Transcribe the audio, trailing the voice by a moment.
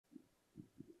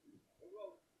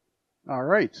All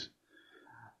right.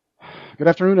 Good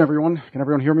afternoon, everyone. Can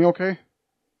everyone hear me okay?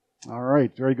 All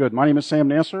right, very good. My name is Sam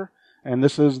Nasr, and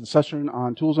this is the session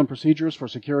on tools and procedures for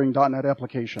securing .NET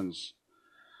applications.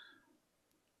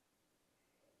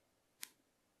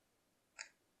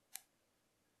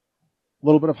 A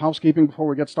little bit of housekeeping before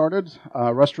we get started.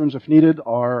 Restrooms, if needed,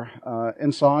 are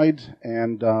inside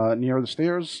and near the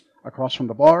stairs across from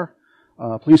the bar.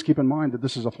 Please keep in mind that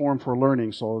this is a forum for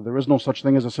learning, so there is no such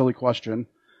thing as a silly question.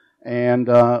 And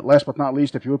last but not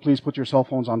least, if you would please put your cell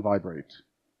phones on vibrate.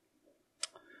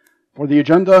 For the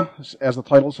agenda, as the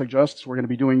title suggests, we're going to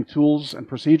be doing tools and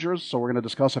procedures. So we're going to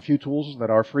discuss a few tools that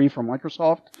are free from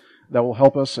Microsoft that will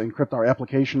help us encrypt our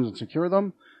applications and secure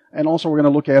them. And also we're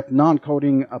going to look at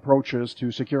non-coding approaches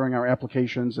to securing our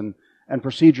applications and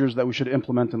procedures that we should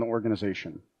implement in the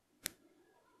organization.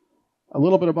 A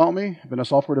little bit about me. I've been a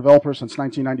software developer since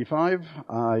 1995.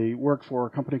 I work for a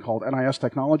company called NIS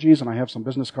Technologies, and I have some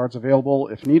business cards available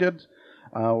if needed,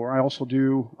 where I also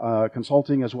do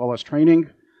consulting as well as training.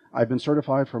 I've been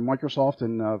certified from Microsoft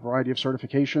in a variety of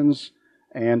certifications,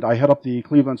 and I head up the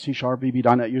Cleveland C#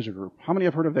 VB.NET user group. How many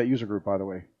have heard of that user group, by the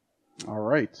way? All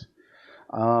right.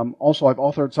 Also, I've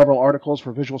authored several articles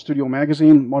for Visual Studio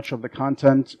Magazine. Much of the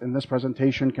content in this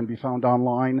presentation can be found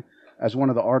online as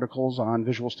one of the articles on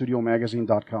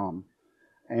visualstudiomagazine.com.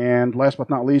 And last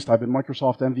but not least, I've been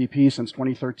Microsoft MVP since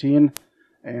 2013,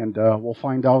 and we'll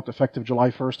find out effective July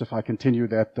 1st if I continue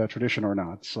that tradition or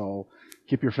not. So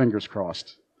keep your fingers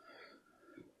crossed.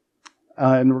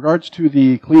 In regards to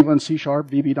the Cleveland C#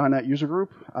 VB.NET user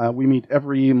group, we meet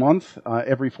every month,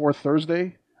 every fourth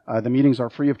Thursday. The meetings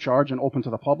are free of charge and open to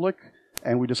the public,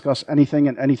 and we discuss anything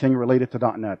and anything related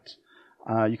to .NET.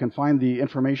 You can find the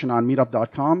information on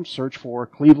meetup.com, search for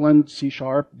Cleveland C#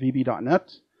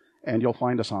 VB.NET, and you'll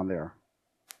find us on there.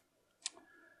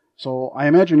 So I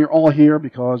imagine you're all here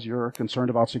because you're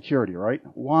concerned about security, right?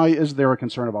 Why is there a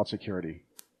concern about security?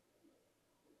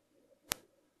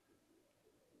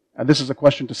 And this is a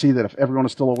question to see that if everyone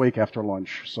is still awake after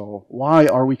lunch. So why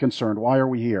are we concerned? Why are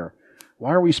we here?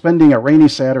 Why are we spending a rainy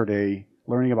Saturday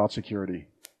learning about security?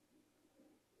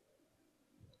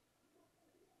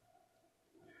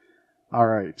 All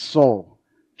right, so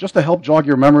just to help jog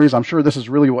your memories, I'm sure this is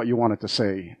really what you wanted to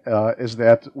say, is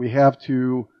that we have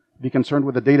to be concerned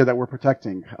with the data that we're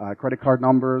protecting, credit card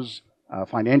numbers,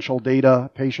 financial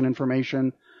data, patient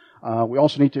information. We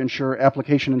also need to ensure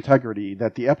application integrity,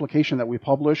 that the application that we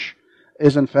publish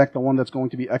is in fact the one that's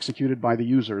going to be executed by the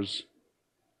users.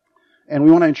 And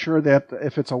we want to ensure that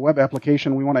if it's a web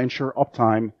application, we want to ensure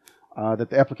uptime, that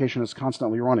the application is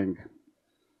constantly running.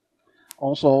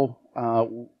 Also,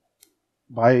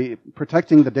 by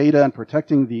protecting the data and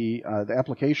protecting the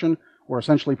application, we're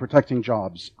essentially protecting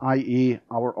jobs, i.e.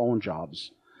 our own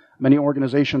jobs. Many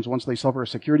organizations, once they suffer a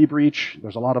security breach,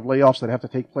 there's a lot of layoffs that have to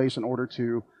take place in order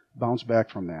to bounce back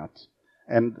from that.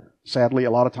 And sadly,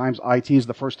 a lot of times IT is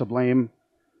the first to blame.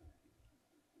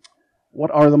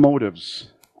 What are the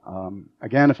motives?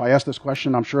 Again, if I asked this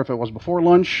question, I'm sure if it was before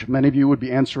lunch, many of you would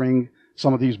be answering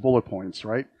some of these bullet points,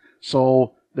 right?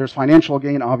 So there's financial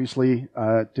gain, obviously,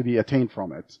 to be attained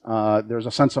from it. There's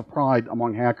a sense of pride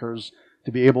among hackers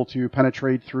to be able to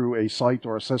penetrate through a site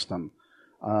or a system.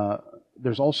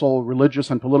 There's also religious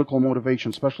and political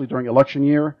motivation, especially during election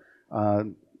year.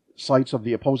 Sites of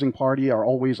the opposing party are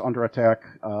always under attack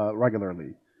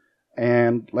regularly.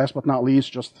 And last but not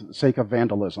least, just for the sake of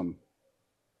vandalism.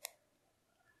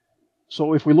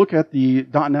 So if we look at the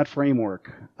 .NET framework,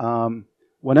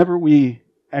 whenever we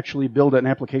actually build an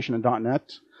application in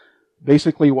 .NET,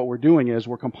 basically what we're doing is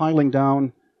we're compiling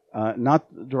down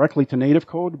not directly to native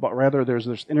code, but rather there's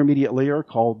this intermediate layer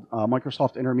called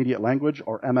Microsoft Intermediate Language,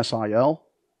 or MSIL.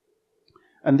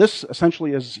 And this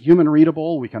essentially is human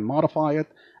readable. We can modify it,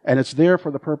 and it's there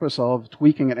for the purpose of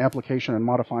tweaking an application and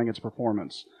modifying its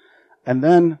performance. And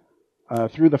then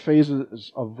through the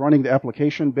phases of running the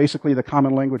application, basically the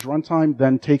common language runtime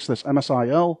then takes this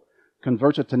MSIL,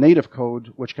 converts it to native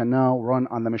code, which can now run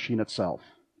on the machine itself.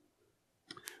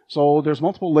 So there's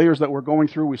multiple layers that we're going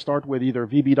through. We start with either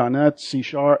VB.NET, C#,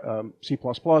 C++,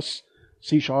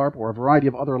 C#, or a variety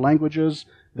of other languages.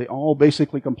 They all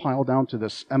basically compile down to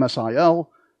this MSIL,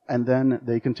 and then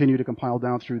they continue to compile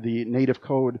down through the native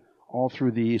code, all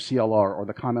through the CLR, or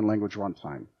the Common Language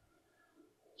Runtime.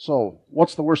 So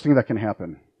what's the worst thing that can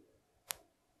happen?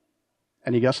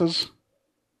 Any guesses?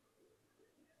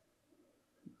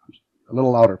 A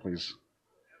little louder, please.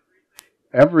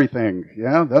 Everything.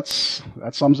 Yeah, that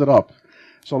sums it up.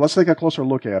 So let's take a closer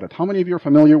look at it. How many of you are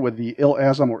familiar with the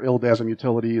ILASM or ILDASM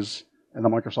utilities in the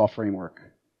Microsoft framework?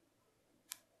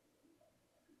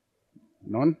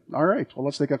 None? All right. Well,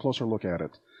 let's take a closer look at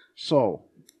it. So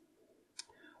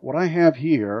What I have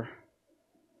here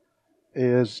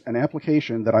is an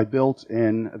application that I built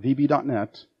in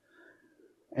VB.NET.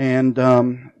 And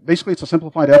basically, it's a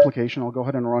simplified application. I'll go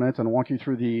ahead and run it and walk you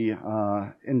through the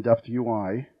in-depth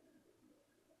UI.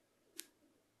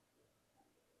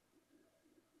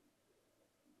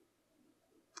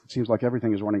 It seems like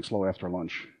everything is running slow after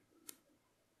lunch.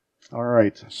 All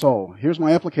right, so here's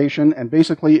my application, and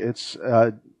basically it's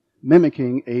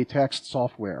mimicking a text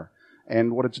software.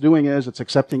 And what it's doing is it's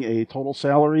accepting a total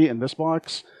salary in this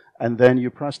box, and then you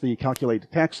press the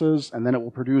calculate taxes, and then it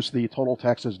will produce the total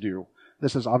taxes due.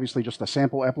 This is obviously just a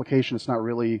sample application. It's not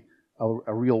really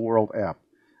a real-world app.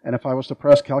 And if I was to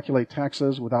press calculate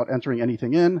taxes without entering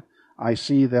anything in, I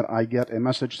see that I get a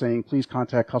message saying, please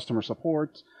contact customer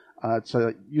support. It's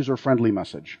a user-friendly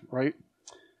message, right?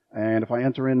 And if I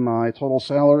enter in my total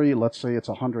salary, let's say it's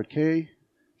 100K,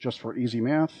 just for easy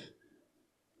math,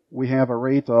 we have a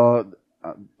rate of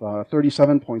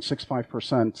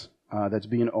 37.65% that's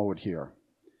being owed here.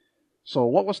 So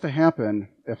what was to happen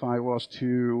if I was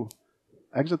to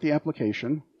exit the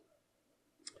application,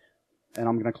 and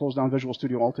I'm going to close down Visual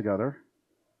Studio altogether,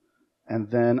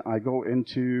 and then I go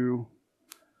into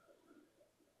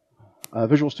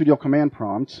Visual Studio command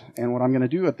prompt, and what I'm going to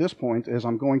do at this point is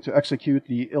I'm going to execute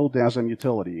the ildasm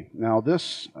utility. Now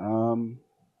this,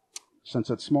 since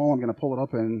it's small, I'm going to pull it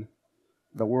up in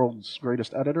the world's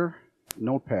greatest editor,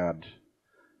 Notepad.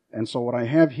 And so what I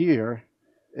have here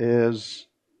is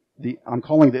I'm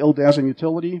calling the ildasm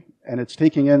utility, and it's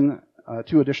taking in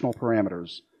 2 additional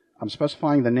parameters. I'm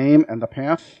specifying the name and the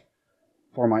path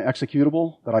for my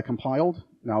executable that I compiled.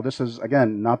 Now this is,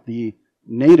 again, not the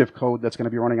native code that's going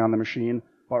to be running on the machine,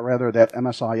 but rather that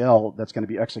MSIL that's going to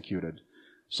be executed.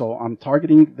 So I'm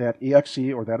targeting that exe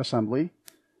or that assembly,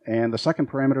 and the second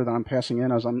parameter that I'm passing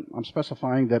in is I'm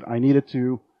specifying that I need it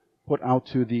to put out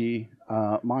to the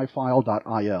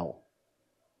myfile.il.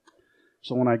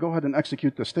 So when I go ahead and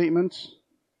execute the statement,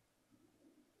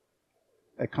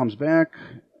 it comes back,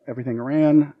 everything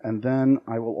ran, and then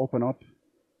I will open up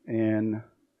in,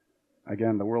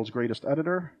 again, the world's greatest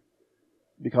editor.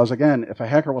 Because again, if a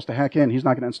hacker was to hack in, he's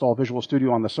not going to install Visual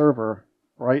Studio on the server,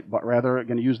 right? But rather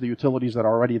going to use the utilities that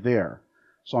are already there.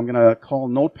 So I'm going to call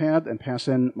Notepad and pass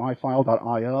in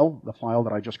myfile.il, the file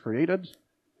that I just created.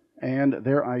 And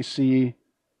there I see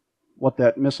what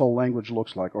that missile language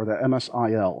looks like, or the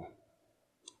MSIL.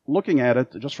 Looking at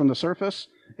it, just from the surface,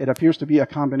 it appears to be a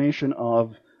combination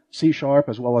of C#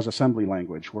 as well as assembly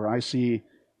language, where I see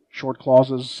short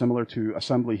clauses similar to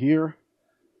assembly here.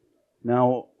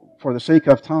 Now, for the sake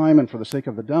of time and for the sake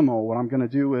of the demo, what I'm going to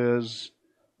do is,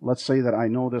 let's say that I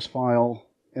know this file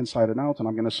inside and out, and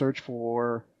I'm going to search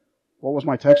for, what was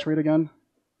my text rate again?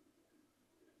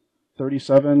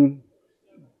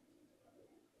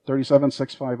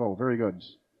 37650. Very good.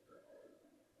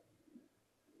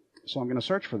 So I'm going to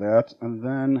search for that, and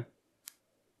then,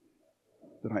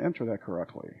 did I enter that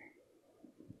correctly?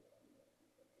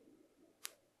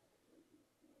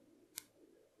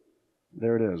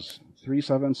 There it is,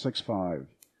 3765.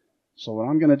 So what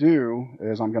I'm going to do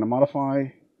is I'm going to modify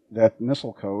that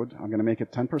missile code. I'm going to make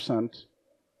it 10%.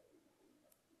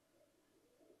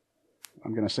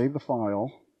 I'm going to save the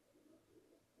file.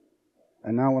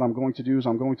 And now what I'm going to do is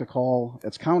I'm going to call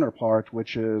its counterpart,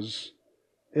 which is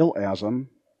ILASM,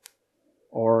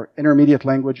 or Intermediate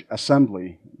Language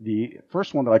Assembly. The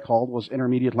first one that I called was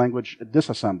Intermediate Language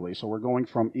Disassembly. So we're going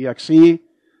from EXE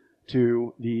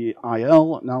to the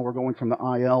IL. Now we're going from the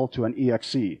IL to an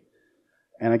EXE.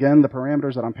 And again, the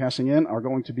parameters that I'm passing in are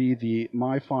going to be the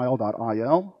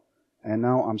myfile.il. And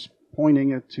now I'm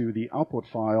pointing it to the output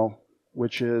file,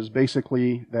 which is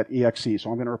basically that EXE. So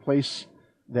I'm going to replace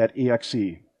that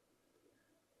EXE.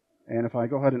 And if I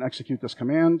go ahead and execute this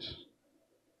command,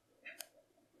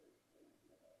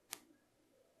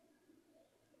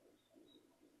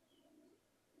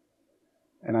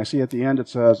 and I see at the end it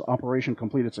says operation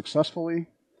completed successfully.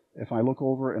 If I look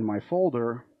over in my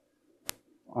folder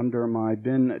under my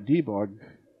bin debug,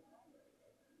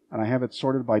 and I have it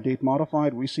sorted by date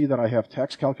modified, we see that I have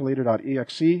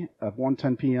textcalculator.exe of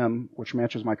 1:10 p.m., which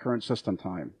matches my current system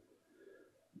time.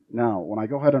 Now, when I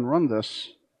go ahead and run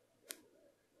this,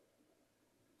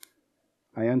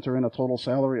 I enter in a total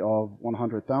salary of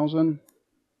 100,000.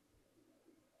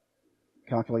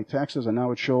 Calculate taxes, and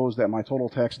now it shows that my total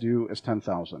tax due is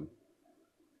 10,000.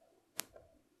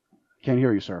 Can't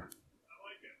hear you, sir.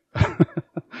 I like it.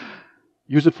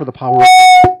 Use it for the power.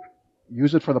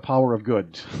 Use it for the power of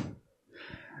good.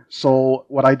 So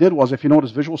what I did was, if you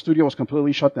notice, Visual Studio was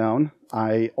completely shut down.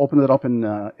 I opened it up in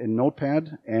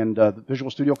Notepad and the Visual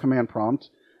Studio command prompt.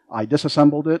 I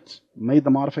disassembled it, made the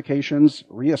modifications,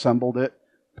 reassembled it,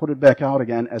 put it back out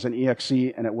again as an exe,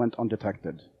 and it went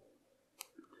undetected.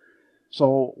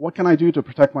 So what can I do to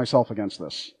protect myself against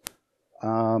this?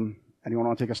 Anyone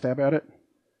want to take a stab at it?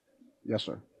 Yes,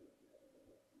 sir.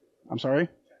 I'm sorry?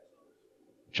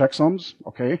 Checksums,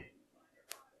 okay.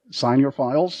 Sign your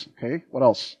files, okay. What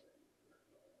else?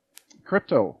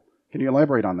 Crypto. Can you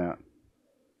elaborate on that?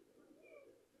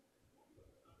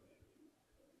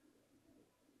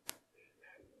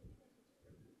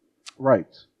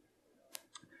 Right.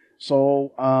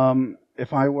 So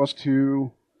if I was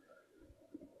to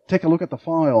take a look at the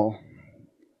file,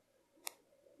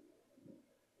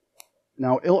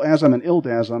 now ILASM and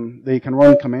ILDASM, they can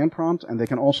run command prompt, and they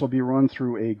can also be run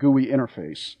through a GUI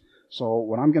interface. So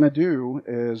what I'm going to do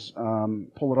is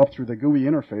pull it up through the GUI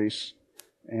interface,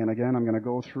 and again, I'm going to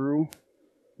go through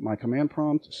my command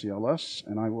prompt, CLS,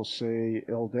 and I will say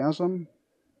ILDASM.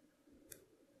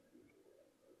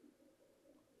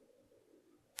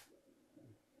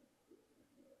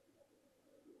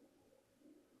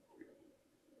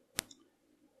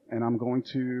 And I'm going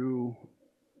to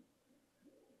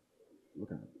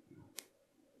look at it.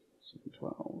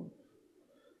 C12.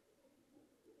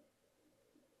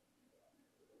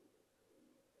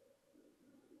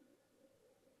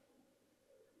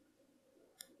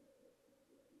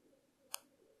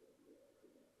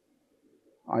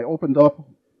 I opened up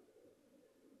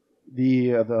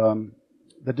the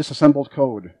disassembled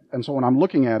code, and so when I'm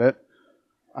looking at it,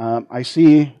 I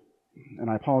see. And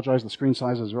I apologize, the screen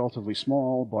size is relatively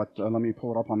small, but let me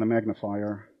pull it up on the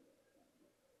magnifier.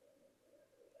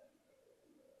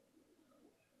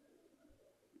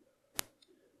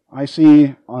 I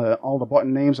see all the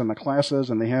button names and the classes,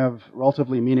 and they have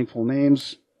relatively meaningful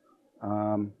names,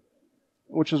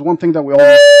 which is one thing that we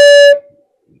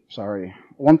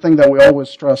always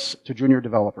stress to junior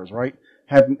developers, right?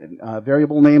 Have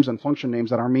variable names and function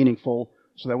names that are meaningful,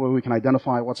 so that way we can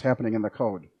identify what's happening in the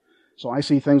code. So I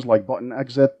see things like button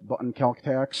exit, button calc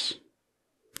tax.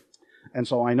 And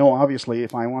so I know, obviously,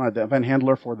 if I wanted the event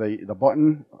handler for the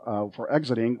button for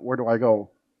exiting, where do I go?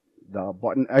 The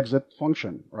button exit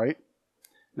function, right?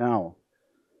 Now,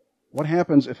 what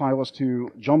happens if I was to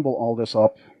jumble all this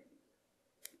up?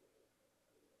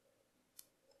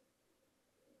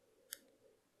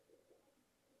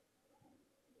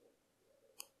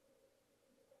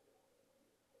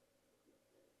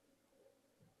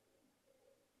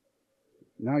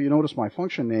 Now you notice my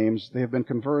function names, they have been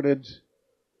converted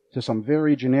to some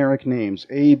very generic names,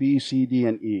 A, B, C, D,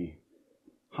 and E.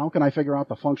 How can I figure out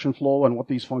the function flow and what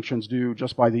these functions do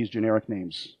just by these generic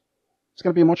names? It's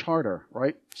going to be much harder,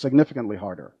 right? Significantly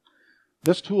harder.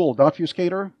 This tool,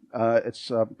 Dotfuscator,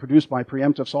 it's produced by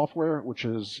Preemptive Software, which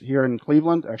is here in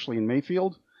Cleveland, actually in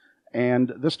Mayfield.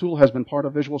 And this tool has been part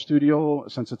of Visual Studio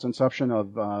since its inception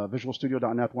of Visual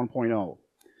Studio.NET 1.0.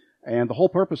 And the whole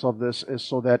purpose of this is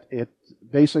so that it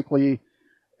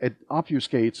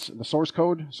obfuscates the source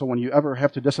code, so when you ever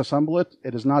have to disassemble it,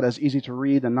 it is not as easy to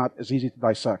read and not as easy to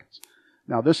dissect.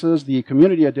 Now this is the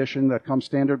community edition that comes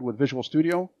standard with Visual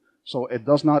Studio, so it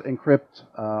does not encrypt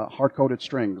hard-coded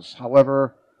strings.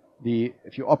 However,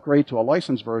 if you upgrade to a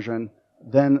licensed version,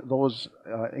 then those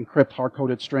encrypt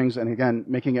hard-coded strings, and again,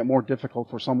 making it more difficult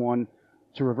for someone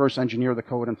to reverse engineer the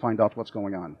code and find out what's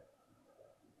going on.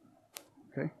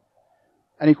 Okay.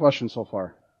 Any questions so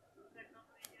far?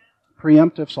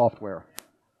 Preemptive Software.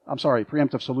 I'm sorry,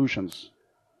 Preemptive Solutions.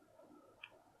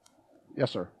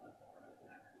 Yes, sir.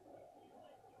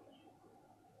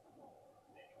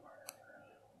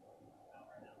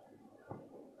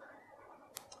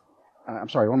 I'm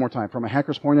sorry, one more time. From a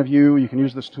hacker's point of view, you can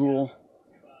use this tool.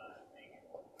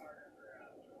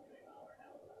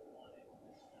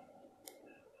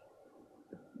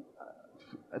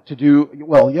 To do,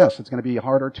 well, yes, it's going to be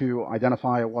harder to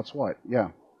identify what's what. Yeah.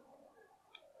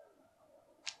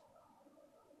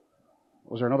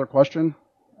 Was there another question?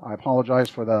 I apologize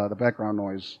for the background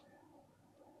noise.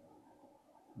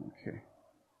 Okay.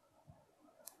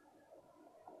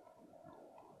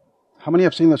 How many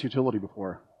have seen this utility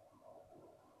before?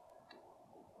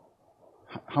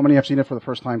 How many have seen it for the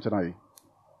first time tonight?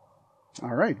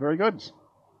 All right, very good.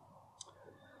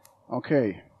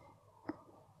 Okay.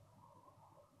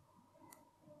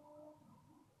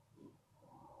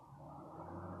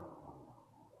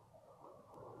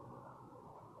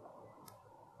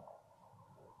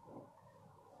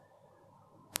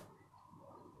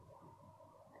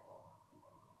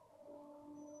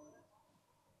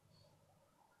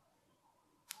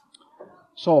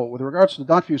 So with regards to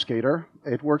the Dotfuscator,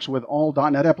 it works with all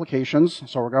 .NET applications.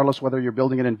 So regardless whether you're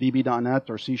building it in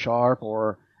VB.NET or C#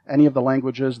 or any of the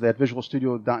languages that Visual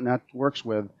Studio.NET works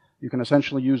with, you can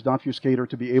essentially use .fuscator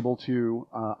to be able to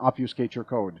obfuscate your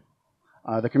code.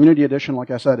 The Community Edition,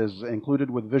 like I said, is included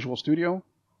with Visual Studio,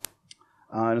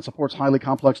 and it supports highly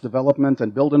complex development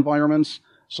and build environments,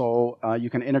 so you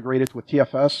can integrate it with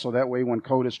TFS, so that way when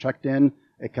code is checked in,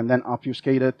 it can then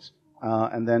obfuscate it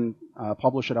and then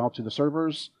publish it out to the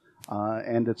servers.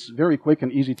 And it's very quick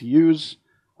and easy to use.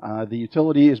 The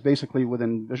utility is basically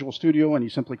within Visual Studio, and you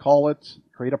simply call it,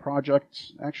 create a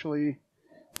project. Actually,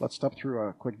 let's step through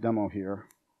a quick demo here.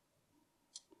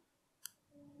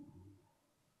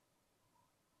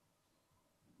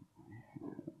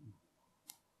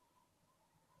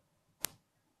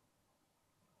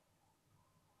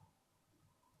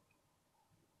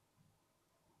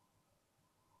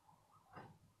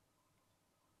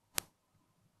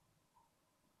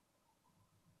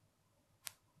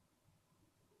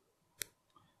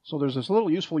 So there's this little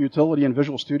useful utility in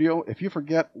Visual Studio. If you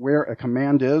forget where a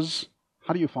command is,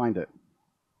 how do you find it?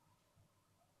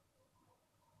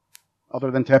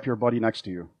 Other than tap your buddy next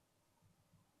to you.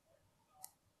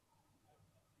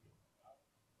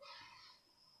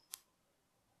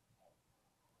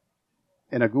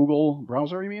 In a Google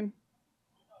browser, you mean?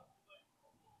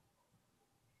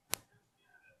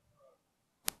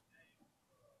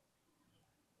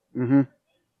 Mm-hmm.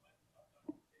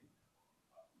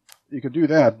 You could do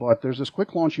that, but there's this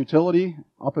quick launch utility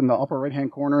up in the upper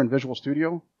right-hand corner in Visual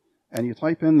Studio, and you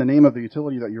type in the name of the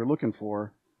utility that you're looking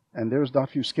for, and there's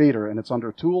 .fuscator, and it's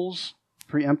under Tools,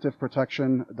 Preemptive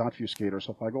Protection .fuscator.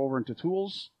 So if I go over into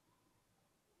Tools,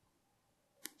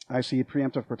 I see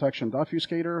Preemptive Protection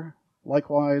 .fuscator.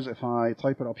 Likewise, if I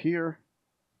type it up here,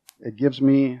 it gives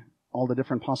me all the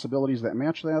different possibilities that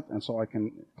match that, and so I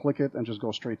can click it and just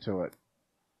go straight to it.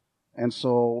 And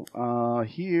so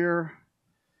here,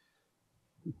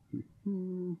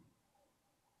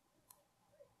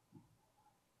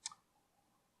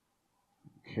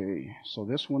 okay, so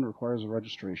this one requires a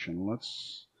registration.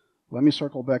 Let me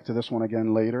circle back to this one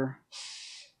again later.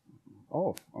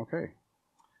 Oh, okay.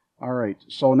 All right,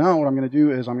 so now what I'm going to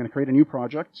do is I'm going to create a new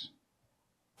project.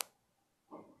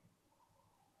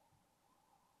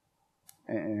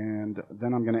 And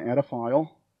then I'm going to add a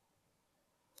file.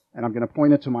 And I'm going to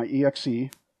point it to my exe.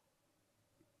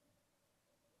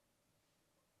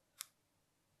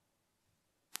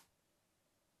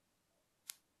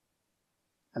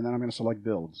 And then I'm going to select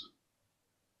builds.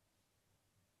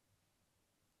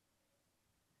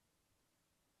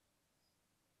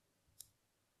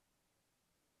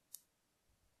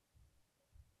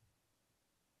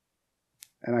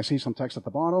 And I see some text at the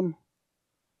bottom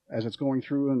as it's going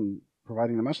through and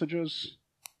providing the messages.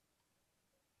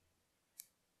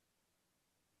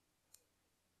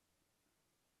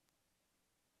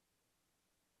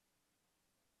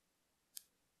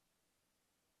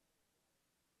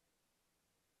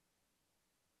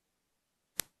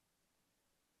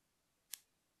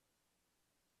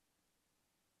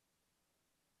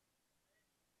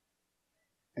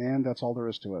 And that's all there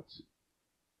is to it.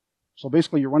 So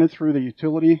basically, you run it through the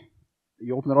utility,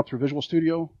 you open it up through Visual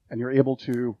Studio, and you're able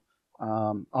to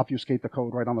obfuscate the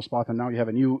code right on the spot, and now you have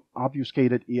a new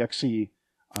obfuscated exe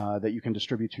that you can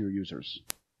distribute to your users.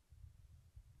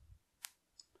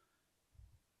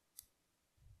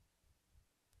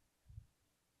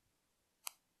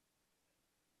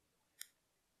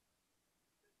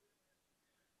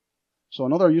 So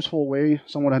another useful way,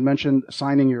 someone had mentioned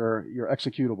signing your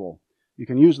executable. You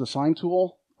can use the sign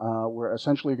tool, where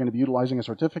essentially you're going to be utilizing a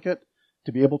certificate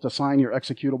to be able to sign your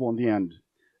executable in the end.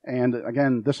 And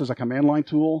again, this is a command line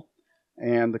tool,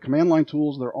 and the command line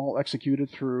tools, they're all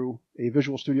executed through a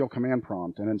Visual Studio command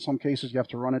prompt. And in some cases, you have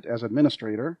to run it as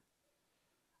administrator,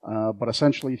 but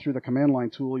essentially through the command line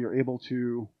tool, you're able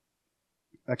to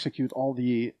execute all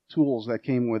the tools that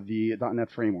came with the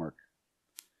 .NET framework.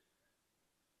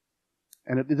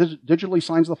 And it digitally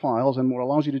signs the files, and what it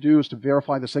allows you to do is to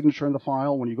verify the signature in the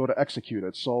file when you go to execute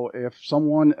it. So if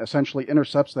someone essentially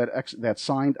intercepts that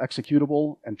signed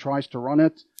executable and tries to run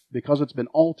it, because it's been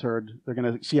altered, they're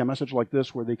going to see a message like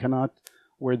this where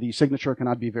the signature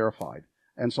cannot be verified.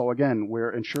 And so again,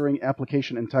 we're ensuring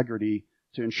application integrity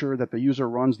to ensure that the user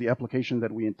runs the application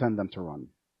that we intend them to run.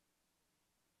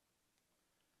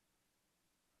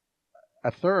 A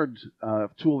third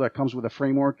tool that comes with a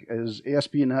framework is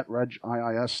ASP.NET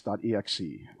regiis.exe.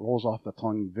 Rolls off the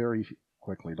tongue very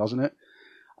quickly, doesn't it?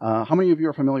 How many of you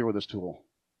are familiar with this tool?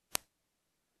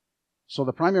 So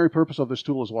the primary purpose of this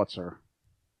tool is what, sir?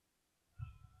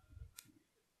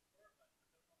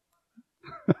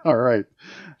 All right,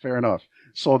 fair enough.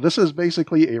 So this is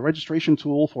basically a registration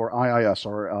tool for IIS,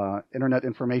 or Internet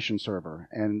Information Server,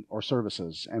 or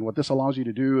services. And what this allows you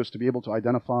to do is to be able to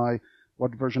identify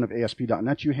what version of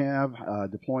ASP.NET you have,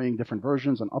 deploying different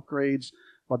versions and upgrades.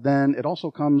 But then it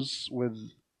also comes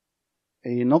with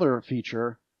another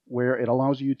feature where it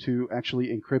allows you to actually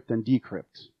encrypt and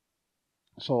decrypt.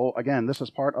 So again, this is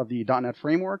part of the .NET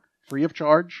framework, free of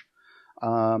charge.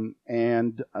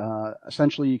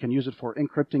 Essentially you can use it for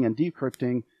encrypting and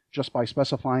decrypting just by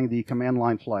specifying the command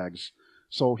line flags.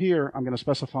 So here I'm going to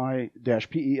specify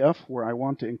 -PEF where I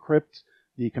want to encrypt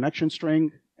the connection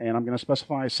string, and I'm going to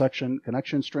specify a section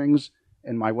connection strings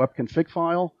in my web config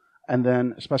file, and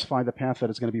then specify the path that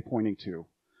it's going to be pointing to.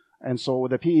 And so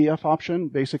with the PEF option,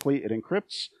 basically it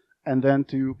encrypts, and then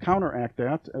to counteract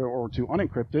that, or to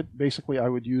unencrypt it, basically I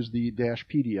would use the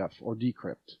 -PDF or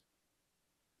decrypt.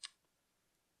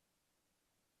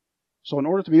 So in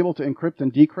order to be able to encrypt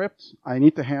and decrypt, I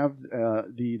need to have,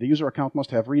 the user account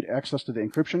must have read access to the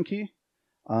encryption key.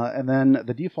 And then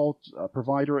the default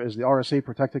provider is the RSA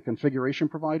protected configuration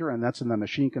provider, and that's in the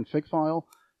machine config file.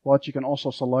 But you can also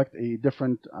select a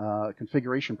different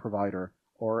configuration provider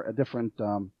or a different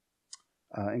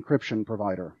encryption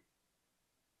provider.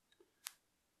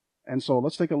 And so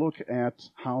let's take a look at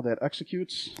how that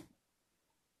executes.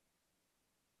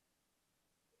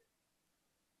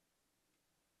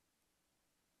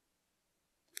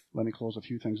 Let me close a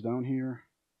few things down here.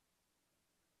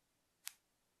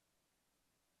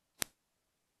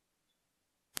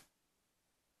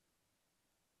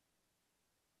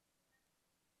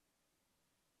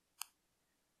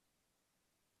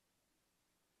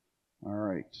 All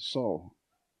right, so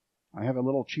I have a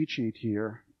little cheat sheet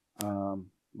here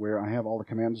where I have all the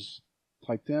commands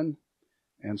typed in.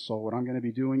 And so what I'm going to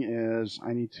be doing is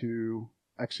I need to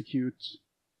execute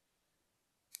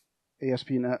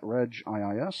ASP.NET Reg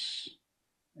IIS,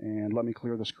 and let me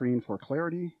clear the screen for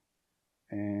clarity,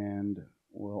 and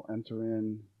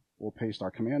we'll paste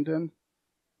our command in.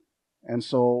 And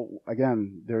so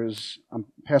again, I'm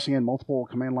passing in multiple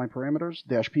command line parameters,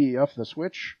 -PEF the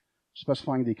switch,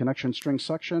 specifying the connection string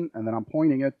section, and then I'm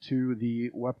pointing it to the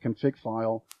web config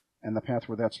file and the path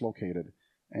where that's located.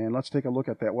 And let's take a look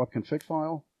at that web config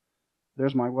file.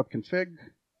 There's my web config,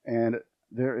 and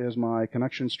there is my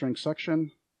connection string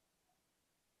section.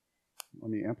 Let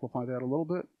me amplify that a little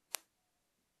bit.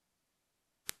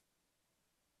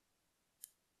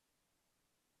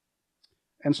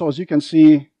 And so as you can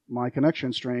see, my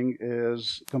connection string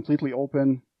is completely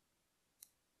open,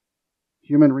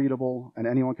 human readable, and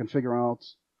anyone can figure out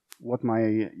what my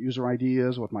user ID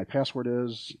is, what my password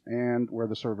is, and where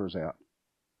the server is at.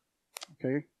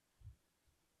 Okay.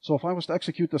 So if I was to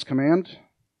execute this command,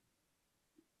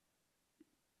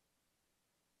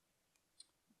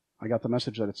 I got the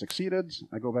message that it succeeded.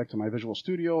 I go back to my Visual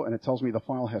Studio, and it tells me the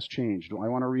file has changed. Do I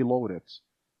want to reload it?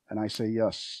 And I say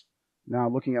yes. Now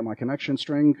looking at my connection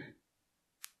string,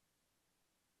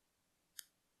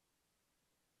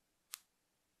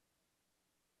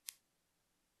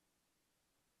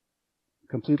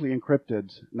 completely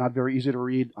encrypted, not very easy to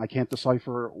read. I can't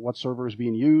decipher what server is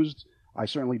being used. I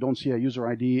certainly don't see a user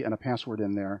ID and a password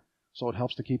in there, so it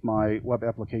helps to keep my web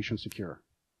application secure.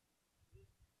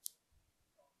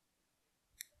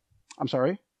 I'm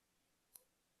sorry?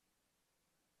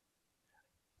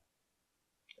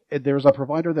 There's a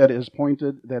provider that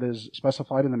is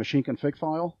specified in the machine config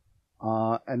file,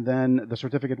 and then the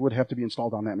certificate would have to be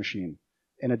installed on that machine.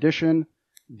 In addition,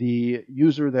 the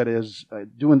user that is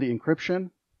doing the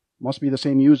encryption must be the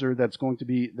same user that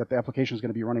the application is going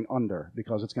to be running under,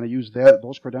 because it's going to use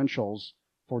those credentials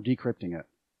for decrypting it.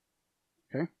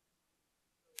 Okay?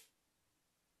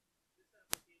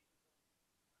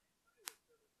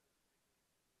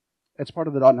 It's part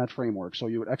of the .NET framework, so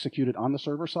you would execute it on the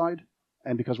server side,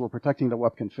 and because we're protecting the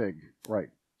web config, right?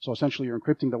 So essentially, you're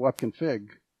encrypting the web config,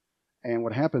 and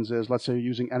what happens is, let's say you're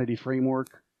using Entity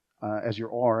Framework as your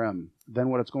ORM. Then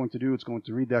what it's going to do, it's going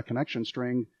to read that connection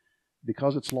string.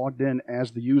 Because it's logged in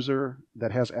as the user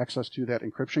that has access to that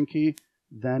encryption key,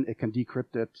 then it can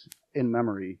decrypt it in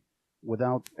memory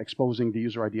without exposing the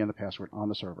user ID and the password on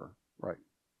the server, right?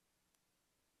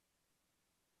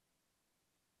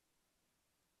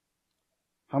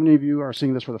 How many of you are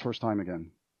seeing this for the first time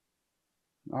again?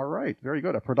 All right, very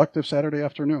good. A productive Saturday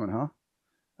afternoon, huh?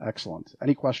 Excellent.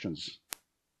 Any questions?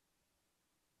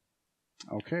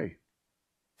 Okay.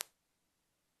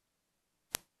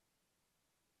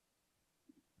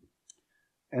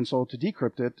 And so to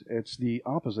decrypt it, it's the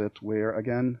opposite, where,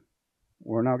 again,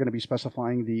 we're now going to be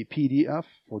specifying the PDF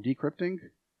for decrypting,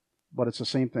 but it's the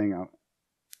same thing.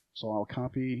 So I'll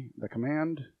copy the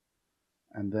command,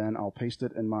 and then I'll paste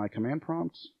it in my command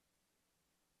prompt.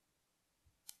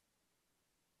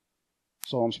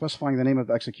 So I'm specifying the name of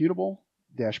the executable,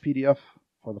 -PDF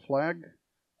for the flag,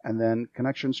 and then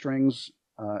connection strings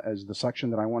as the section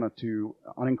that I wanted to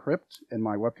unencrypt in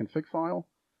my webconfig file,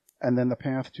 and then the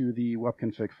path to the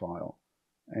webconfig file.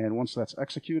 And once that's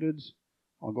executed,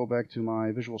 I'll go back to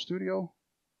my Visual Studio.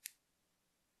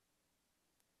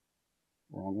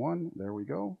 Wrong one. There we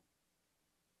go.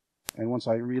 And once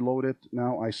I reload it,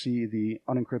 now I see the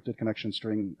unencrypted connection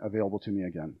string available to me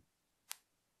again.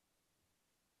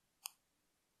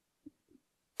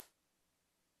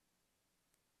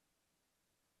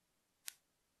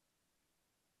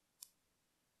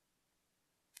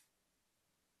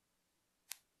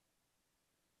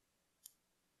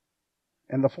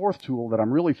 And the fourth tool that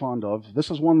I'm really fond of,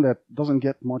 this is one that doesn't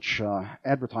get much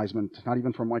advertisement, not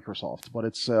even from Microsoft, but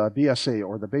it's BSA,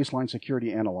 or the Baseline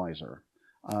Security Analyzer.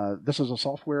 This is a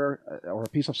software or a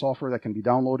piece of software that can be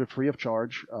downloaded free of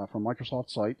charge from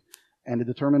Microsoft's site, and it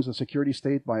determines the security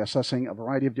state by assessing a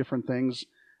variety of different things,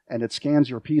 and it scans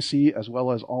your PC as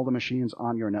well as all the machines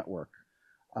on your network.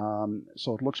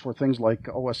 So it looks for things like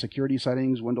OS security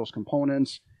settings, Windows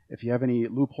components. If you have any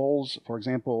loopholes, for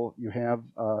example,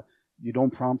 you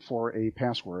don't prompt for a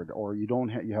password, or you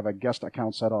have a guest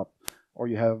account set up, or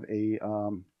you have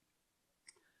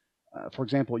for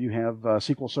example, you have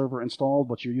SQL Server installed,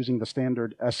 but you're using the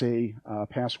standard SA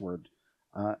password.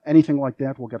 Anything like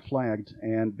that will get flagged,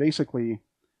 and basically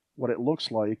what it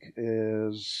looks like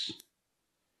is,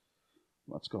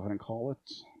 let's go ahead and call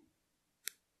it.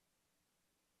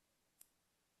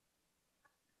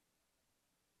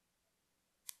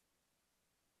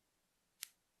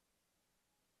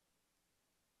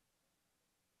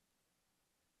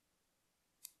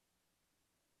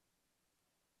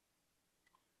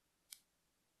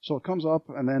 So it comes up,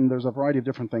 and then there's a variety of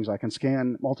different things. I can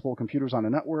scan multiple computers on a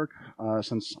network.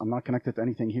 Since I'm not connected to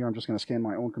anything here, I'm just going to scan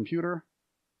my own computer.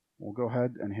 We'll go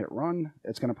ahead and hit run.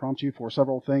 It's going to prompt you for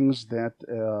several things that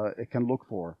it can look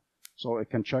for. So it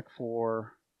can check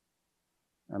for,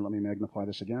 and let me magnify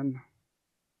this again.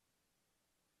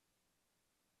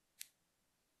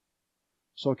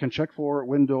 So it can check for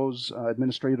Windows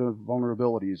administrative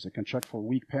vulnerabilities. It can check for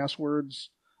weak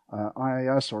passwords,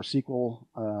 IIS or SQL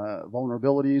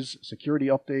vulnerabilities, security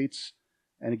updates,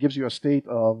 and it gives you a state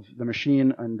of the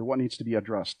machine and what needs to be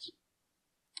addressed.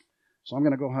 So I'm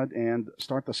going to go ahead and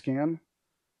start the scan,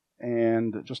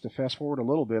 and just to fast forward a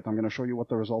little bit, I'm going to show you what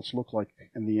the results look like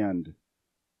in the end.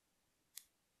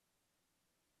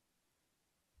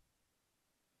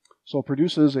 So it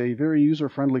produces a very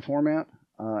user-friendly format,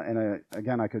 and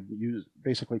again, I could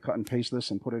basically cut and paste this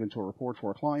and put it into a report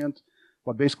for a client.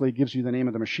 But basically it gives you the name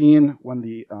of the machine when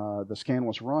the scan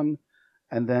was run,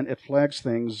 and then it flags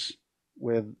things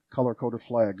with color-coded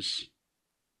flags.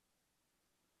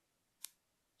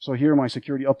 So here my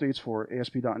security updates for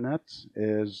ASP.NET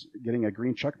is getting a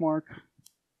green check mark.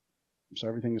 So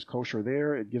everything is kosher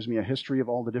there. It gives me a history of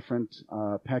all the different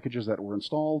packages that were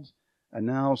installed, and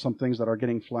now some things that are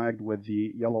getting flagged with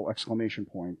the yellow exclamation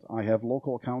point. I have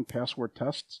local account password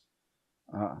tests.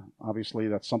 Obviously,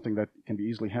 that's something that can be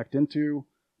easily hacked into.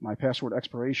 My password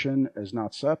expiration is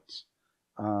not set.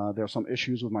 There are some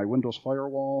issues with my Windows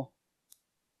firewall,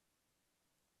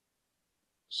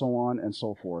 so on and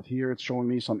so forth. Here it's showing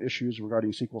me some issues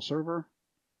regarding SQL Server.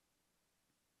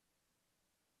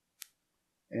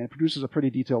 And it produces a pretty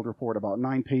detailed report, about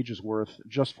 9 pages worth,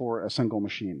 just for a single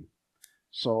machine.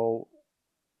 So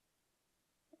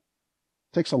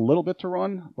takes a little bit to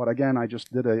run, but again, I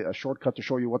just did a shortcut to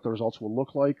show you what the results will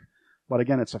look like. But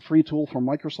again, it's a free tool from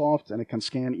Microsoft, and it can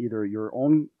scan either your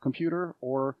own computer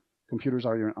or computers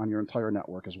on your entire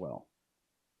network as well.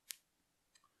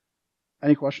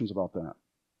 Any questions about that?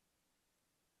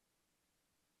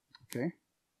 Okay.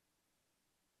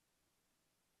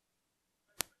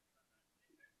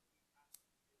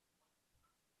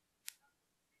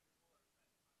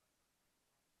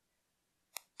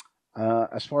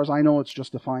 As far as I know, it's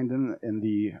just defined in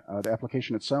the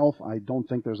application itself. I don't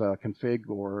think there's a config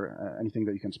or anything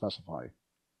that you can specify.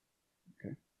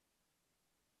 Okay.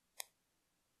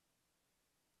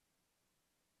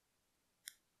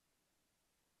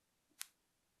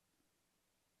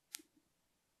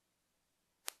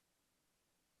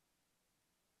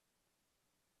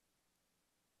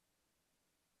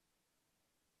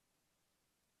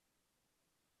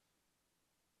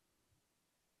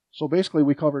 So basically,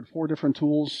 we covered 4 different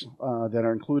tools that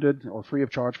are included or free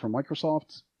of charge from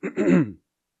Microsoft.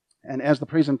 And as the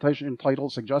presentation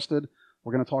title suggested,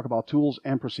 we're going to talk about tools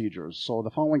and procedures. So the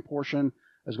following portion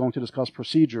is going to discuss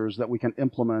procedures that we can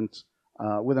implement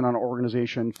within our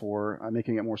organization for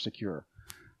making it more secure.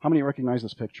 How many recognize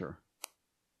this picture?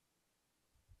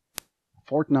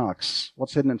 Fort Knox.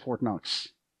 What's hidden in Fort Knox?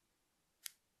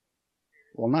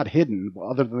 Well, not hidden,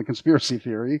 other than the conspiracy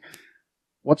theory.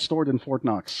 What's stored in Fort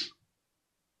Knox?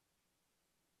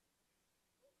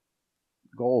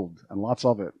 Gold, and lots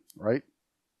of it, right?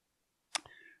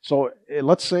 So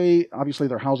let's say, obviously,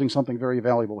 they're housing something very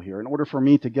valuable here. In order for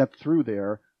me to get through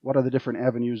there, what are the different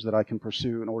avenues that I can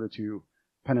pursue in order to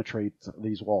penetrate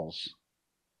these walls?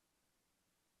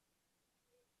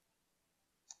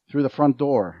 Through the front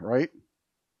door, right?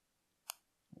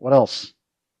 What else?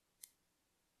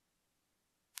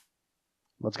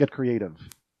 Let's get creative.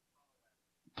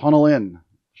 Tunnel in,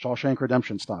 Shawshank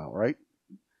Redemption style, right?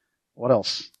 What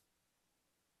else?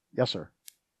 Yes, sir.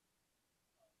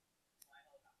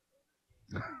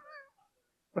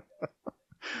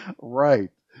 Right.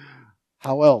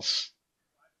 How else?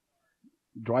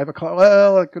 Drive a car?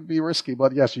 Well, it could be risky,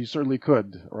 but yes, you certainly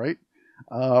could, right?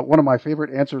 One of my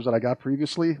favorite answers that I got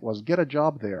previously was get a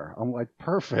job there. I'm like,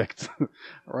 perfect,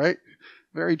 right?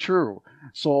 Very true.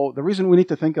 So the reason we need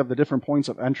to think of the different points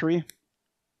of entry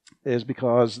is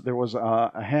because there was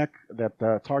a hack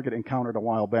that Target encountered a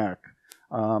while back.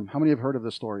 How many have heard of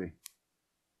this story?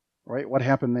 Right? What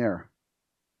happened there?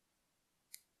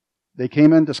 They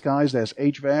came in disguised as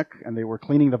HVAC, and they were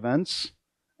cleaning the vents,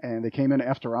 and they came in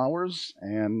after hours,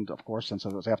 and of course, since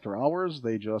it was after hours,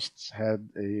 they just had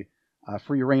a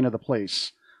free reign of the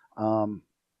place.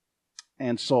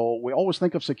 And so we always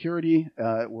think of security.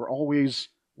 We're always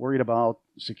worried about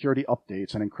security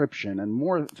updates and encryption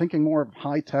and thinking more of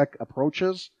high-tech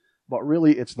approaches, but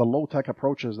really it's the low-tech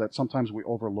approaches that sometimes we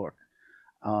overlook.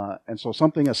 And so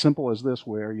something as simple as this,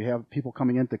 where you have people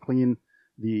coming in to clean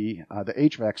the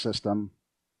HVAC system,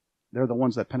 they're the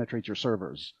ones that penetrate your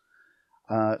servers.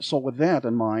 So with that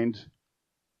in mind,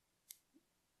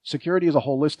 security is a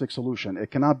holistic solution.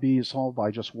 It cannot be solved by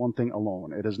just one thing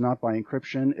alone. It is not by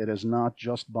encryption. It is not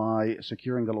just by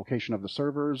securing the location of the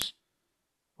servers.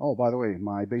 Oh, by the way,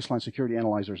 my baseline security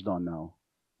analyzer is done now.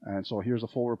 And so here's a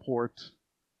full report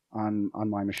on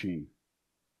my machine.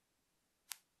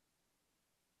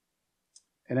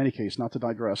 In any case, not to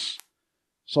digress.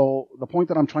 So the point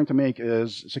that I'm trying to make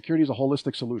is security is a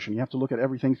holistic solution. You have to look at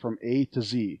everything from A to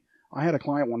Z. I had a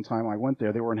client one time, I went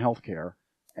there, they were in healthcare,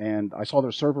 and I saw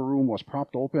their server room was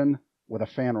propped open with a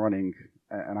fan running,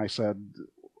 and I said,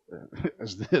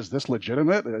 is this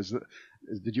legitimate?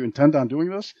 Did you intend on doing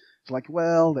this? It's like,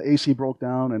 well, the AC broke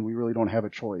down and we really don't have a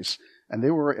choice. And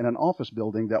they were in an office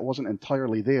building that wasn't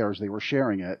entirely theirs. They were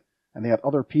sharing it, and they had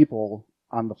other people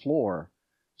on the floor.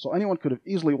 So anyone could have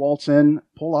easily waltzed in,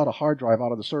 pull out a hard drive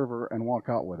out of the server, and walk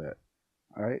out with it.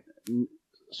 All right?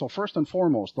 So first and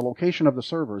foremost, the location of the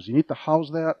servers. You need to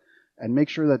house that and make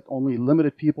sure that only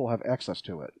limited people have access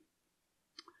to it.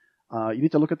 You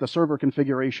need to look at the server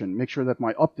configuration. Make sure that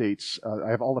my updates,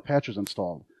 I have all the patches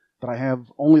installed, that I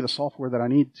have only the software that I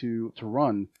need to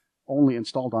run only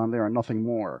installed on there and nothing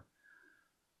more.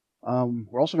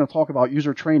 We're also going to talk about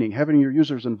user training, having your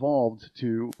users involved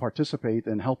to participate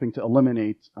in helping to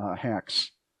eliminate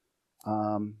hacks.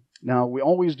 Now, we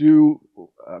always do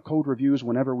code reviews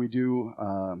whenever we do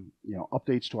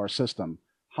updates to our system.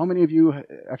 How many of you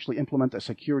actually implement a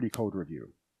security code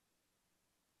review?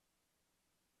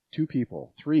 2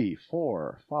 people, 3,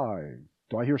 4, 5.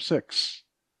 Do I hear 6?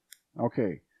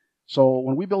 Okay. So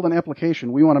when we build an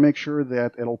application, we want to make sure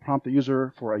that it'll prompt the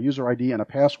user for a user ID and a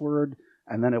password,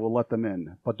 and then it will let them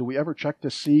in. But do we ever check to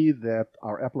see that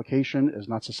our application is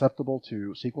not susceptible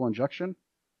to SQL injection?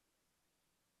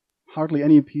 Hardly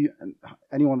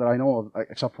anyone that I know of,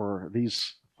 except for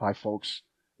these 5 folks,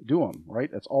 do them, right?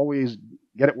 It's always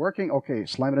get it working, okay,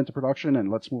 slam it into production, and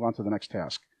let's move on to the next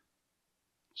task.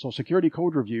 So security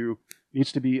code review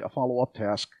needs to be a follow-up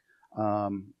task,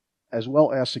 as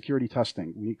well as security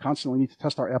testing. We constantly need to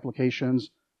test our applications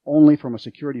only from a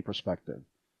security perspective.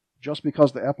 Just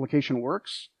because the application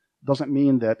works doesn't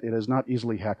mean that it is not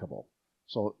easily hackable.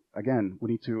 So again,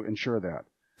 we need to ensure that.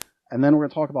 And then we're going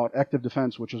to talk about active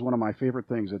defense, which is one of my favorite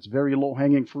things. It's very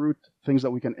low-hanging fruit, things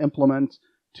that we can implement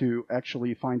to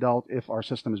actually find out if our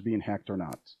system is being hacked or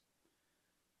not.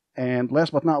 And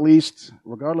last but not least,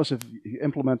 regardless if you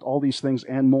implement all these things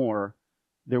and more,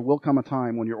 there will come a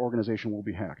time when your organization will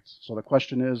be hacked. So the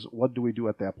question is, what do we do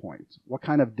at that point? What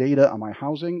kind of data am I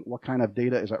housing? What kind of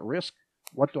data is at risk?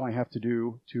 What do I have to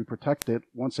do to protect it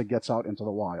once it gets out into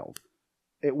the wild?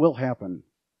 It will happen.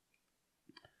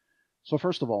 So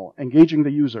first of all, engaging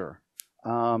the user.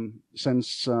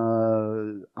 Since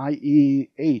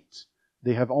IE8,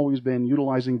 they have always been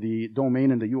utilizing the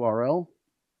domain and the URL,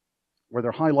 where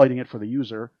they're highlighting it for the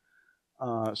user.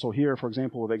 So here, for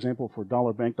example, with the example for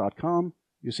dollarbank.com,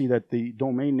 you see that the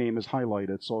domain name is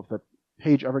highlighted. So if the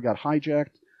page ever got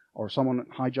hijacked or someone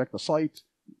hijacked the site,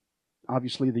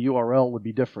 obviously the URL would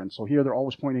be different. So here they're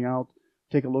always pointing out,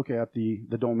 take a look at the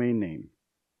domain name.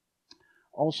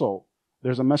 Also,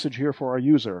 there's a message here for our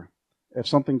user. If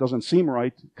something doesn't seem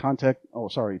right, contact, oh,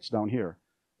 sorry, it's down here.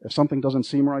 If something doesn't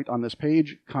seem right on this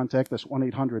page, contact this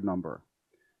 1-800 number.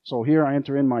 So here I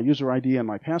enter in my user ID and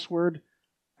my password,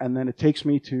 and then it takes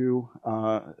me to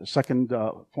a second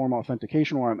form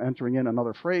authentication where I'm entering in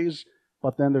another phrase,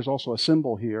 but then there's also a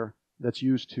symbol here that's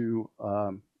used to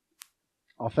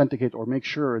authenticate or make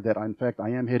sure that, in fact, I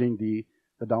am hitting the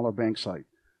dollar bank site.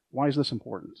 Why is this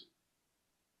important?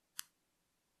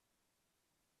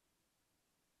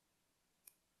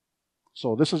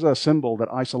 So this is a symbol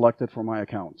that I selected for my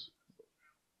account.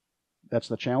 That's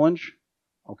the challenge.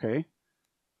 Okay.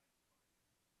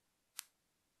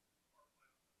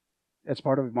 It's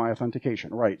part of my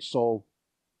authentication. Right. So,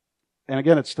 and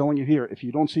again, it's telling you here, if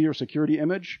you don't see your security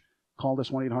image, call this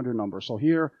 1-800 number. So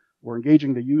here, we're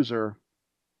engaging the user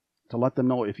to let them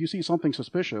know, if you see something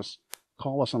suspicious,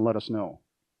 call us and let us know.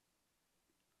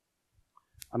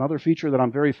 Another feature that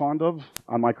I'm very fond of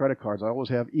on my credit cards, I always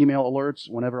have email alerts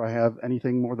whenever I have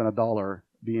anything more than $1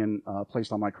 being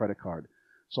placed on my credit card.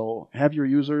 So have your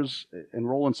users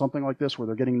enroll in something like this where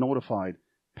they're getting notified,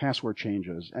 password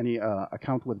changes, any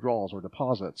account withdrawals or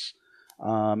deposits,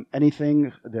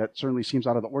 anything that certainly seems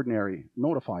out of the ordinary,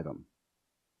 notify them.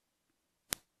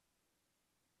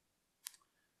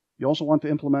 You also want to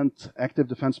implement active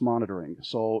defense monitoring.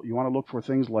 So you want to look for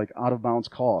things like out-of-bounds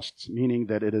costs, meaning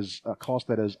that it is a cost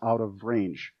that is out of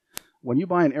range. When you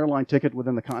buy an airline ticket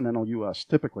within the continental U.S.,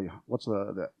 typically, what's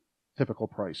the typical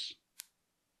price?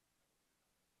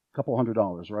 A couple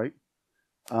 $100s, right?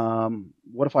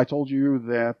 What if I told you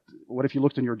that, what if you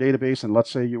looked in your database and let's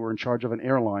say you were in charge of an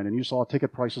airline and you saw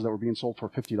ticket prices that were being sold for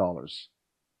 $50?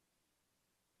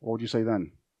 What would you say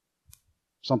then?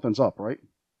 Something's up, right?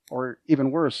 Or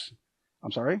even worse,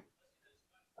 I'm sorry?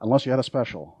 Unless you had a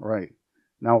special, right.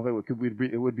 Now,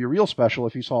 it would be real special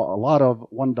if you saw a lot of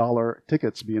 $1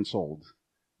 tickets being sold.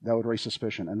 That would raise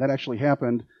suspicion. And that actually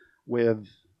happened with,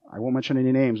 I won't mention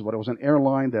any names, but it was an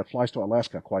airline that flies to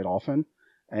Alaska quite often.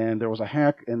 And there was a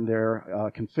hack in their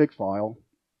config file,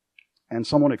 and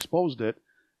someone exposed it,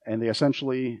 and they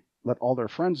essentially let all their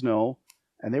friends know,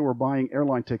 and they were buying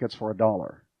airline tickets for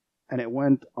 $1. And it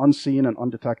went unseen and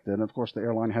undetected. And of course, the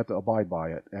airline had to abide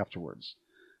by it afterwards.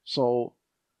 So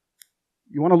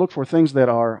you want to look for things that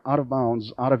are out of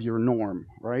bounds, out of your norm,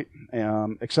 right?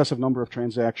 Excessive number of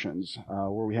transactions,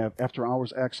 where we have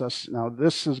after-hours access. Now,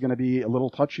 this is going to be a little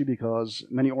touchy because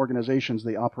many organizations,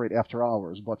 they operate after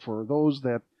hours. But for those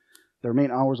that their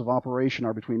main hours of operation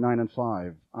are between 9 and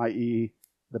 5, i.e.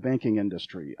 the banking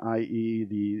industry, i.e.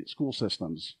 the school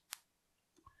systems,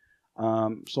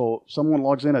 so someone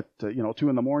logs in at 2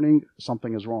 in the morning,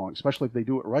 something is wrong, especially if they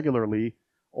do it regularly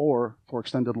or for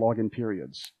extended login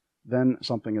periods. Then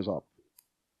something is up.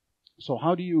 So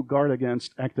how do you guard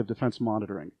against active defense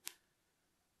monitoring?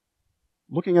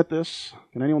 Looking at this,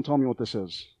 can anyone tell me what this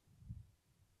is?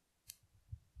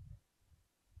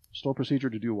 Store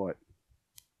procedure to do what?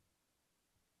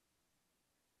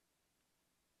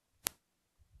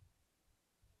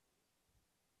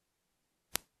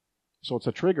 So it's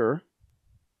a trigger.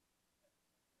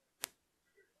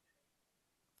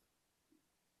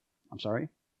 I'm sorry?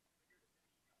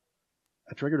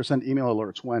 A trigger to send email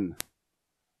alerts. When?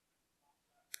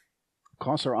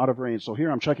 Costs are out of range. So here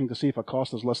I'm checking to see if a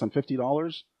cost is less than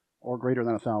 $50 or greater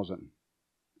than 1,000.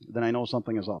 Then I know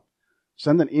something is up.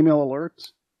 Send an email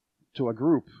alert to a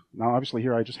group. Now, obviously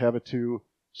here I just have it to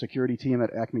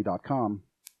securityteam@acme.com.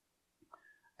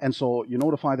 And so you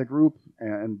notify the group,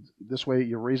 and this way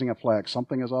you're raising a flag.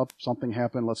 Something is up, something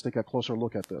happened, let's take a closer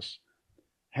look at this.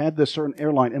 Had this certain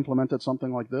airline implemented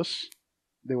something like this,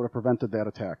 they would have prevented that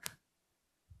attack.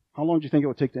 How long do you think it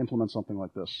would take to implement something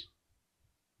like this?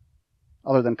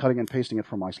 Other than cutting and pasting it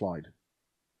from my slide.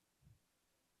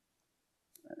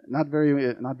 Not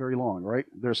very long, right?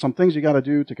 There's some things you got to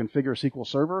do to configure a SQL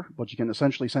Server, but you can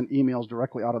essentially send emails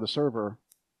directly out of the server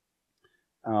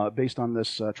based on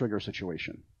this trigger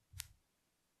situation.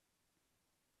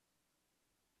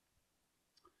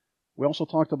 We also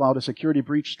talked about a security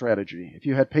breach strategy. If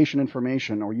you had patient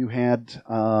information or you had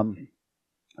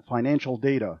financial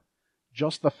data,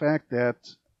 just the fact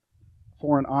that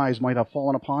foreign eyes might have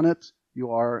fallen upon it, you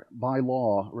are, by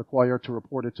law, required to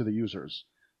report it to the users.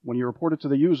 When you report it to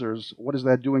the users, what is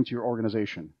that doing to your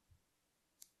organization?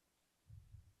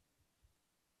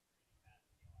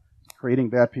 Creating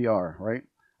bad PR, right?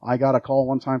 I got a call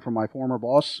one time from my former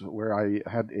boss where I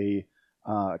had a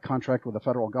contract with the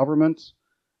federal government,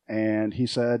 and he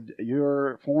said,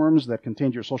 your forms that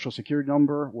contained your social security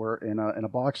number were in a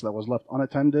box that was left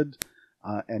unattended.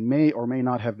 and may or may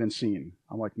not have been seen.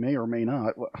 I'm like, may or may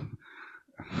not? What,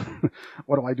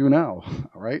 what do I do now?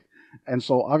 All right? And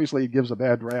so obviously it gives a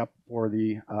bad rap for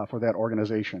that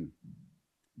organization.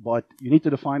 But you need to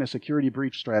define a security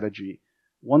breach strategy.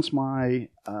 Once my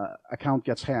account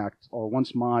gets hacked or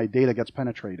once my data gets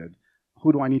penetrated,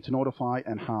 who do I need to notify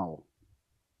and how?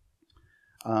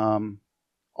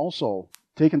 Also,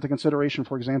 take into consideration,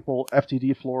 for example,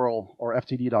 FTD Floral or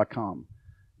FTD.com.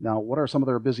 Now, what are some of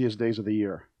their busiest days of the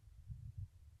year?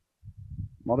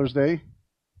 Mother's Day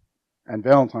and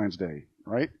Valentine's Day,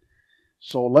 right?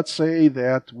 So let's say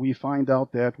that we find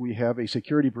out that we have a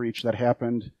security breach that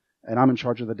happened and I'm in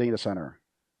charge of the data center.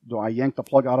 Do I yank the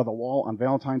plug out of the wall on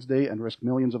Valentine's Day and risk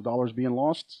millions of dollars being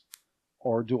lost?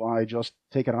 Or do I just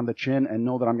take it on the chin and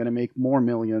know that I'm going to make more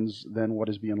millions than what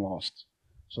is being lost?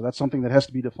 So that's something that has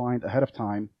to be defined ahead of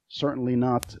time, certainly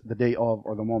not the day of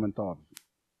or the moment of.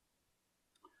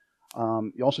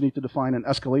 You also need to define an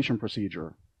escalation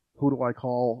procedure. Who do I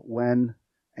call, when,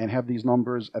 and have these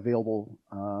numbers available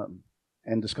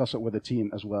and discuss it with the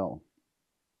team as well.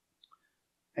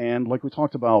 And like we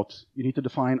talked about, you need to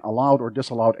define allowed or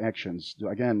disallowed actions. Do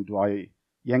I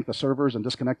yank the servers and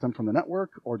disconnect them from the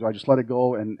network, or do I just let it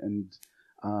go and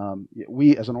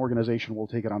we as an organization will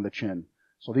take it on the chin?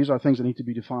 So these are things that need to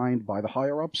be defined by the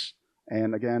higher-ups,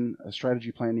 and again, a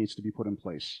strategy plan needs to be put in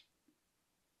place.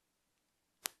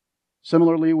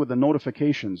 Similarly with the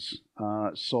notifications,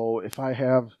 so if I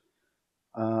have,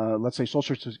 let's say,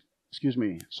 social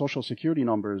security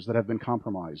numbers that have been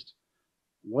compromised,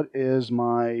 what is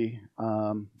my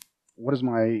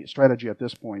strategy at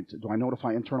this point? Do I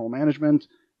notify internal management?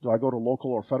 Do I go to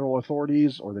local or federal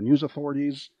authorities or the news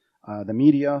authorities, the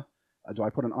media? Do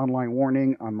I put an online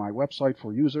warning on my website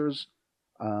for users?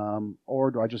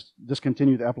 Or do I just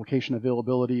discontinue the application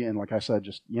availability and, like I said,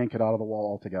 just yank it out of the wall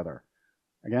altogether?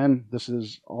 Again, this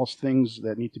is all things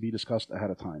that need to be discussed ahead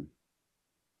of time.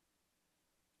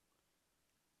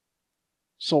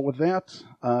 So with that,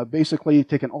 basically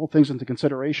taking all things into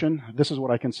consideration, this is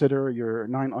what I consider your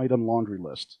 9-item laundry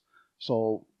list.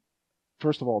 So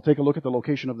first of all, take a look at the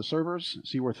location of the servers,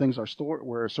 see where things are stored,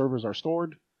 where servers are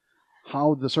stored,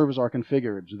 how the servers are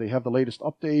configured. Do they have the latest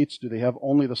updates? Do they have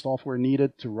only the software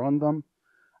needed to run them?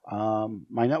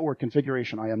 My network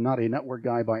configuration, I am not a network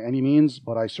guy by any means,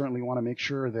 but I certainly want to make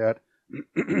sure that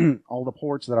all the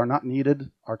ports that are not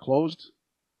needed are closed.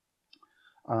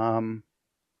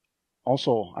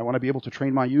 Also, I want to be able to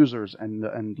train my users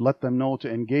and let them know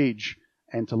to engage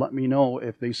and to let me know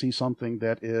if they see something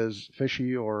that is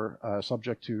fishy or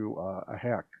subject to a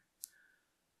hack.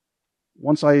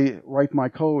 Once I write my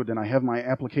code and I have my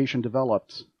application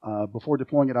developed, before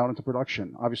deploying it out into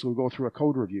production, obviously we go through a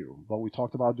code review, but we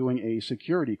talked about doing a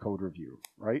security code review,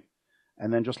 right?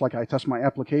 And then just like I test my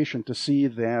application to see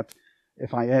that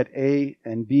if I add A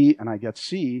and B and I get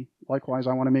C, likewise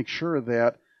I want to make sure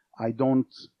that I don't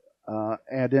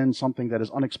add in something that is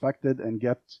unexpected and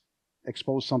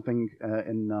expose something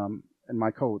in my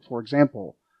code. For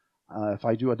example, if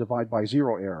I do a divide by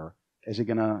zero error, is it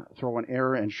going to throw an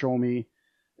error and show me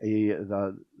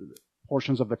the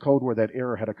portions of the code where that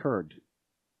error had occurred?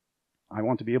 I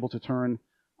want to be able to turn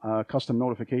custom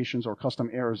notifications or custom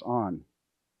errors on.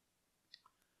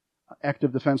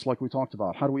 Active defense, like we talked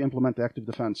about. How do we implement the active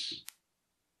defense?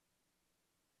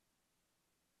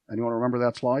 Anyone remember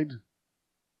that slide?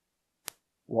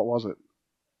 What was it?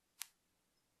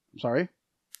 I'm sorry?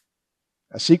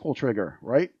 A SQL trigger,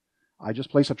 right? I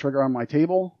just place a trigger on my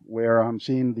table where I'm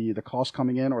seeing the cost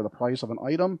coming in or the price of an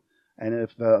item, and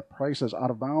if the price is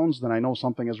out of bounds, then I know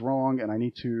something is wrong and I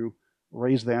need to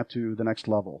raise that to the next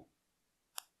level.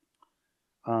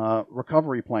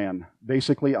 Recovery plan.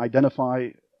 Basically identify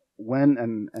when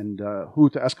and who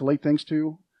to escalate things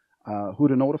to, who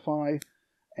to notify,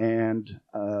 and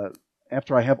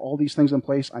after I have all these things in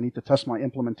place, I need to test my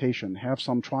implementation, have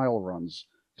some trial runs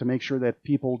to make sure that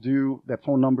that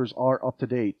phone numbers are up to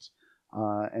date,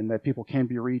 and that people can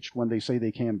be reached when they say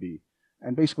they can be.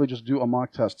 And basically just do a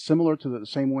mock test, similar to the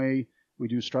same way we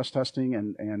do stress testing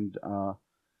and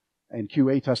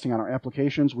QA testing on our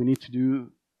applications. We need to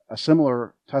do a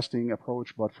similar testing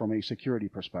approach, but from a security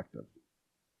perspective.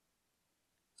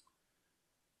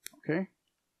 Okay?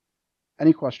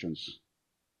 Any questions?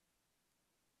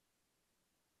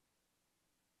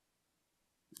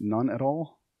 None at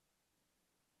all?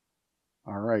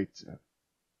 All right.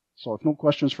 So if no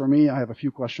questions for me, I have a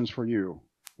few questions for you.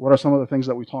 What are some of the things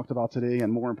that we talked about today?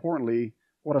 And more importantly,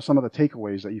 what are some of the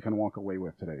takeaways that you can walk away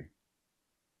with today?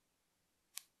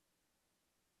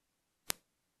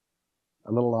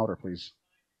 A little louder, please.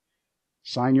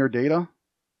 Sign your data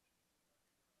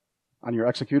on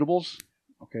your executables.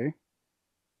 Okay.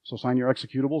 So sign your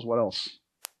executables. What else?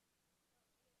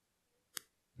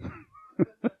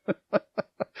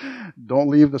 Don't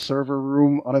leave the server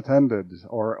room unattended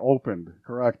or opened.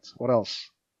 Correct. What else?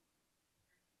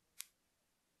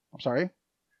 I'm sorry? A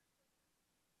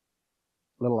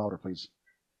little louder, please.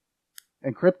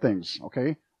 Encrypt things,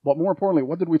 okay? But more importantly,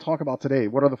 what did we talk about today?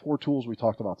 What are the 4 tools we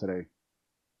talked about today?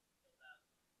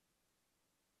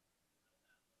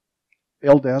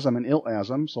 LDASM and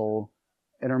ILASM, so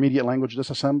intermediate language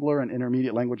disassembler and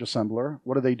intermediate language assembler.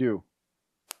 What do they do?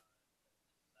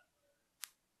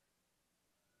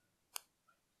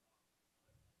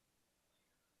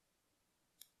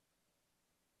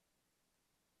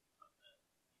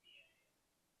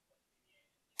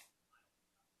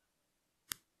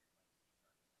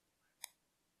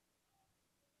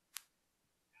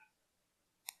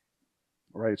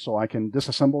 Right, so I can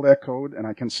disassemble that code and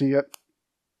I can see it.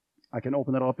 I can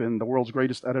open it up in the world's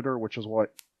greatest editor, which is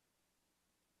what?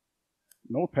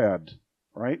 Notepad,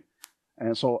 right?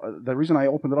 And so the reason I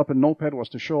opened it up in Notepad was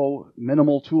to show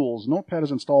minimal tools. Notepad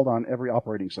is installed on every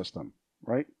operating system,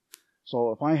 right?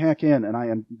 So if I hack in and I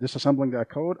am disassembling that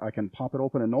code, I can pop it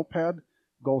open in Notepad,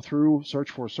 go through,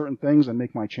 search for certain things, and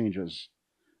make my changes.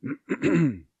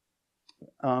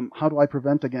 How do I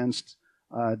prevent against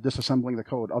disassembling the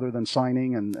code other than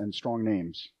signing and strong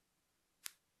names?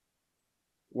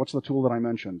 What's the tool that I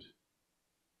mentioned?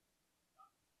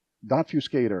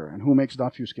 Dotfuscator. And who makes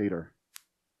Dotfuscator?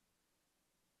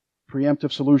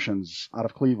 Preemptive Solutions out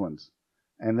of Cleveland.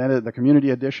 And then the community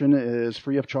edition is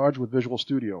free of charge with Visual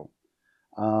Studio.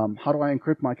 How do I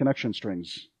encrypt my connection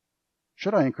strings?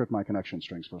 Should I encrypt my connection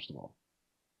strings, first of all?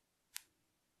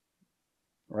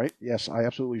 Right? Yes, I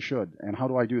absolutely should. And how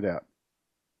do I do that?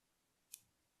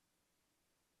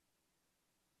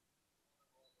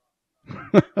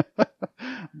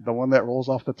 The one that rolls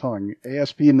off the tongue.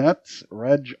 ASP.NET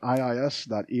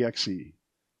regiis.exe.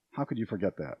 How could you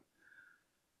forget that?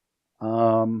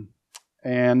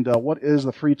 And what is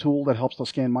the free tool that helps to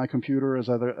scan my computer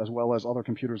as well as other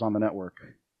computers on the network?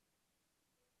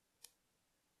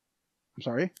 I'm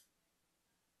sorry?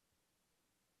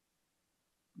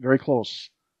 Very close.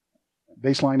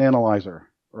 Baseline Analyzer.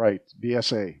 Right.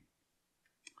 BSA.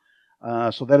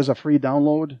 So that is a free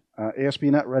download.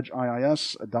 ASP.NET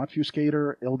regiis,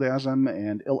 Dotfuscator, ILDASM,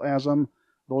 and ILASM.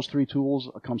 Those 3 tools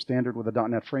come standard with the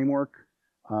 .NET framework.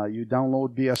 You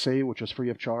download BSA, which is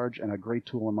free of charge, and a great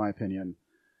tool in my opinion.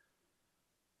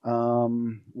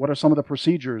 What are some of the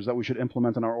procedures that we should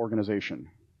implement in our organization?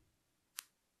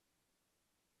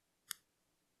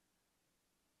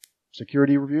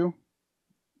 Security review.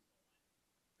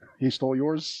 He stole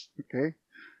yours. Okay.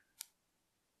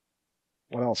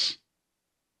 What else?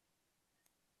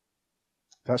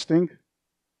 Testing.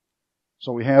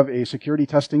 So we have a security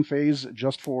testing phase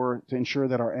just to ensure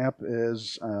that our app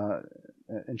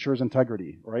ensures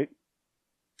integrity, right?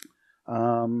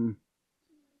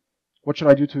 What should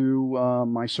I do to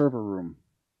my server room?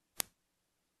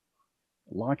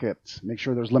 Lock it. Make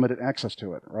sure there's limited access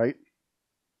to it, right?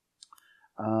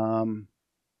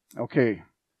 Okay.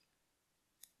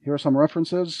 Here are some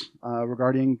references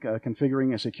regarding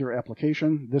configuring a secure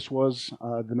application. This was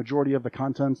the majority of the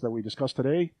content that we discussed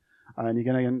today. And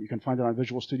again, you can find it on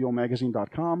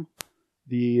visualstudiomagazine.com.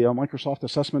 The Microsoft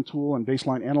Assessment Tool and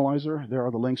Baseline Analyzer, there are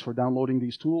the links for downloading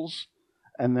these tools.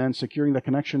 And then securing the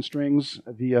connection strings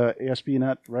via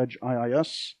ASP.NET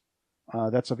regiis.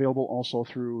 That's available also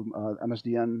through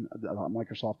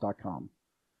msdn.microsoft.com.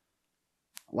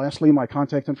 Lastly, my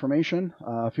contact information.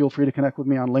 Feel free to connect with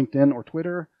me on LinkedIn or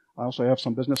Twitter. I also have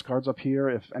some business cards up here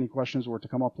if any questions were to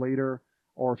come up later,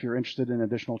 or if you're interested in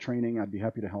additional training, I'd be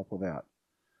happy to help with that.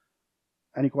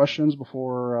 Any questions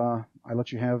before I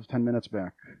let you have 10 minutes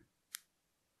back?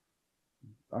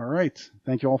 All right.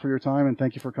 Thank you all for your time, and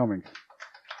thank you for coming.